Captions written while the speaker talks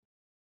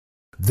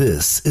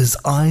This is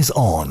Eyes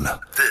On.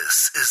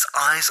 This is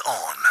Eyes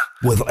On.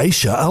 With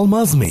Aisha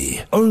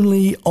Al-Mazmi.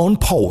 Only on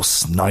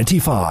Pulse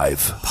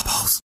 95.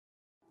 Pulse.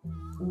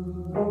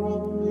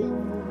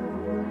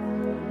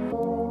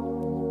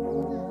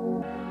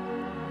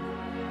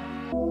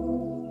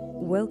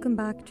 Welcome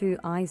back to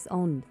Eyes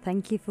On.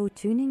 Thank you for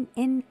tuning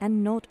in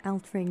and not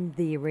altering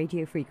the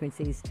radio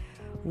frequencies.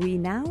 We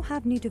now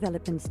have new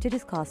developments to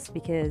discuss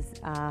because,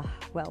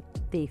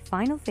 the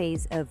final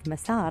phase of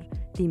Masaar,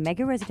 the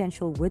mega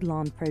residential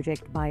woodland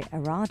project by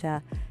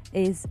Arada,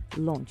 is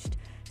launched.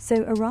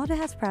 So Arada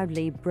has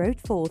proudly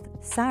brought forth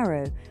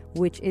Saro,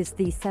 which is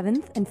the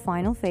seventh and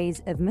final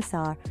phase of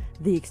Masaar,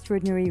 the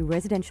extraordinary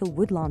residential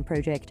woodland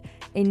project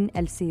in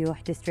Al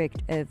Suyoh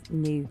district of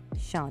New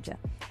Sharjah.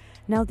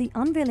 Now, the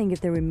unveiling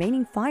of the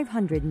remaining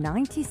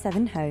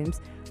 597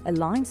 homes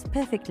aligns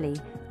perfectly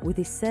with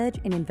a surge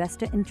in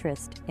investor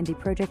interest in the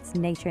project's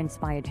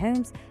nature-inspired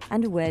homes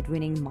and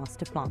award-winning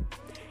master plan.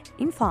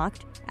 In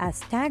fact, a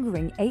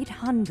staggering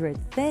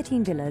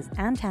 813 villas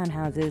and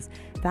townhouses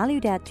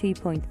valued at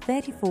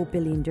 2.34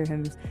 billion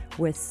dirhams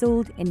were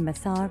sold in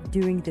Masaar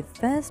during the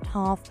first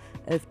half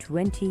of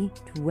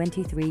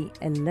 2023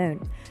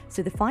 alone.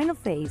 So the final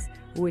phase,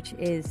 which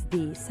is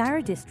the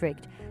Saro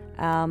district,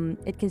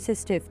 it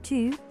consists of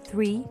 2,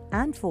 3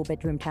 and 4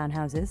 bedroom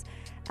townhouses,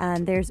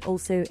 and there's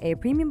also a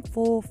premium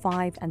 4,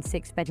 5 and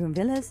 6 bedroom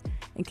villas,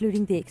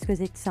 including the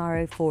exquisite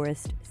Saro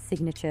Forest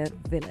Signature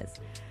Villas.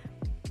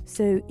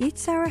 So each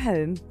Saro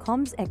home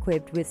comes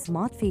equipped with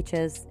smart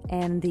features,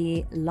 and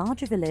the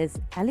larger villas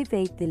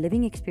elevate the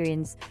living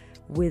experience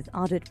with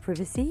added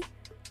privacy,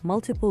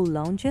 multiple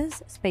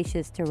lounges,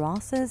 spacious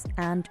terraces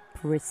and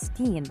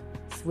pristine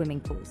swimming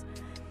pools.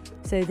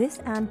 So this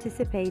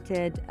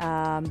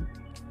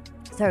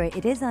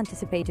it is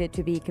anticipated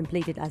to be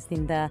completed, as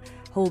in the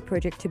whole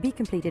project to be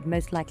completed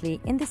most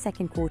likely in the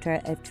second quarter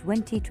of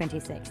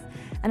 2026.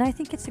 And I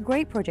think it's a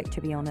great project,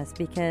 to be honest,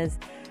 because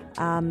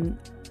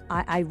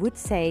I would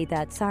say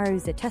that Saro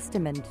is a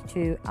testament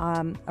to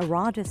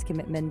Arada's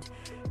commitment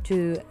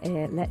to,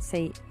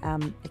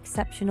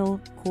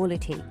 exceptional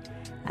quality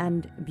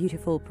and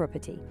beautiful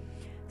property.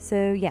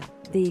 So,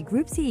 the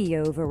group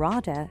CEO of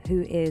Arada,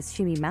 who is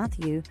Shimmy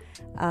Mathew,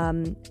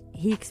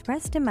 he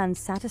expressed immense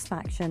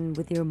satisfaction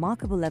with the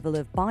remarkable level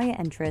of buyer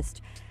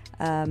interest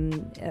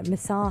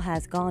Masaar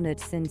has garnered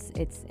since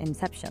its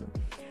inception.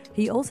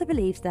 He also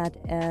believes that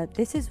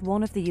this is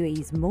one of the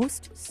UAE's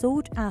most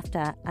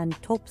sought-after and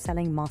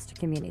top-selling master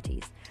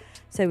communities.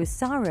 So with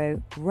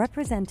Saro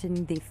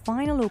representing the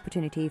final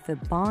opportunity for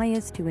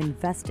buyers to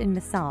invest in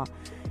Masaar,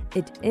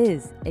 it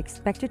is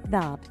expected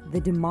that the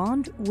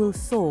demand will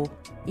soar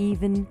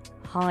even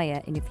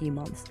higher in a few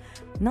months.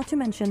 Not to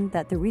mention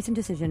that the recent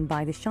decision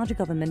by the Sharjah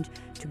government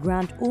to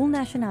grant all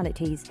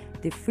nationalities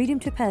the freedom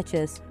to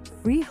purchase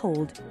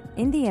freehold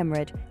in the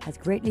emirate has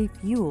greatly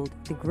fueled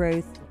the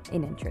growth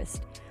in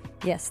interest.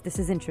 Yes, this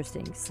is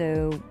interesting.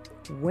 So,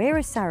 where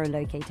is Saro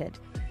located?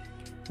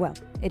 Well,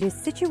 it is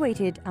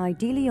situated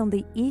ideally on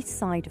the east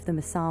side of the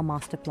Masaar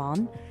master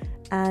plan,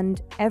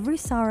 and every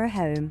Saro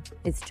home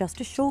is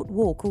just a short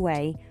walk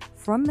away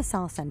from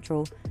Masaar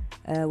Central,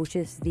 which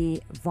is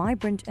the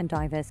vibrant and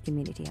diverse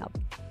community hub.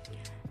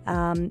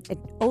 It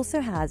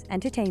also has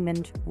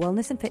entertainment,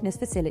 wellness and fitness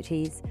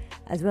facilities,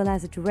 as well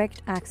as a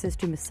direct access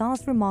to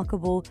Masaar's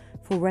remarkable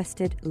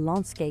forested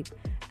landscape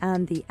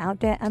and the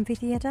outdoor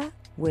amphitheatre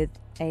with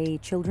a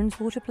children's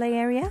water play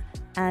area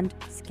and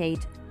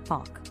skate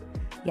park.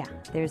 Yeah,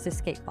 there's a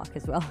skate park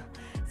as well.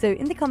 So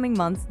in the coming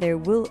months, there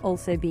will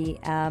also be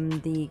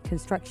the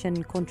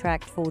construction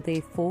contract for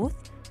the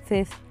 4th,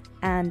 5th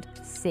and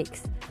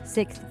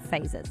 6th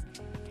phases.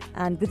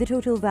 And with a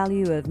total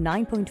value of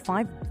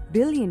 9.5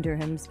 billion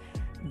dirhams,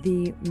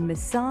 the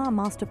Masaar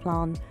master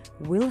plan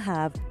will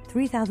have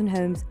 3,000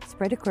 homes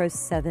spread across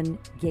 7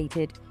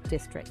 gated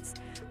districts.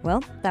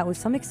 Well, that was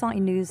some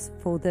exciting news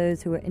for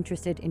those who are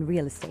interested in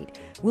real estate.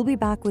 We'll be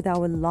back with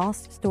our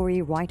last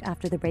story right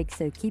after the break,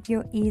 so keep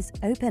your ears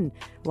open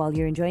while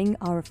you're enjoying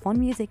our fun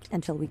music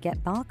until we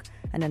get back.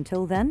 And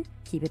until then,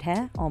 keep it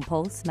here on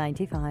Pulse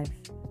 95.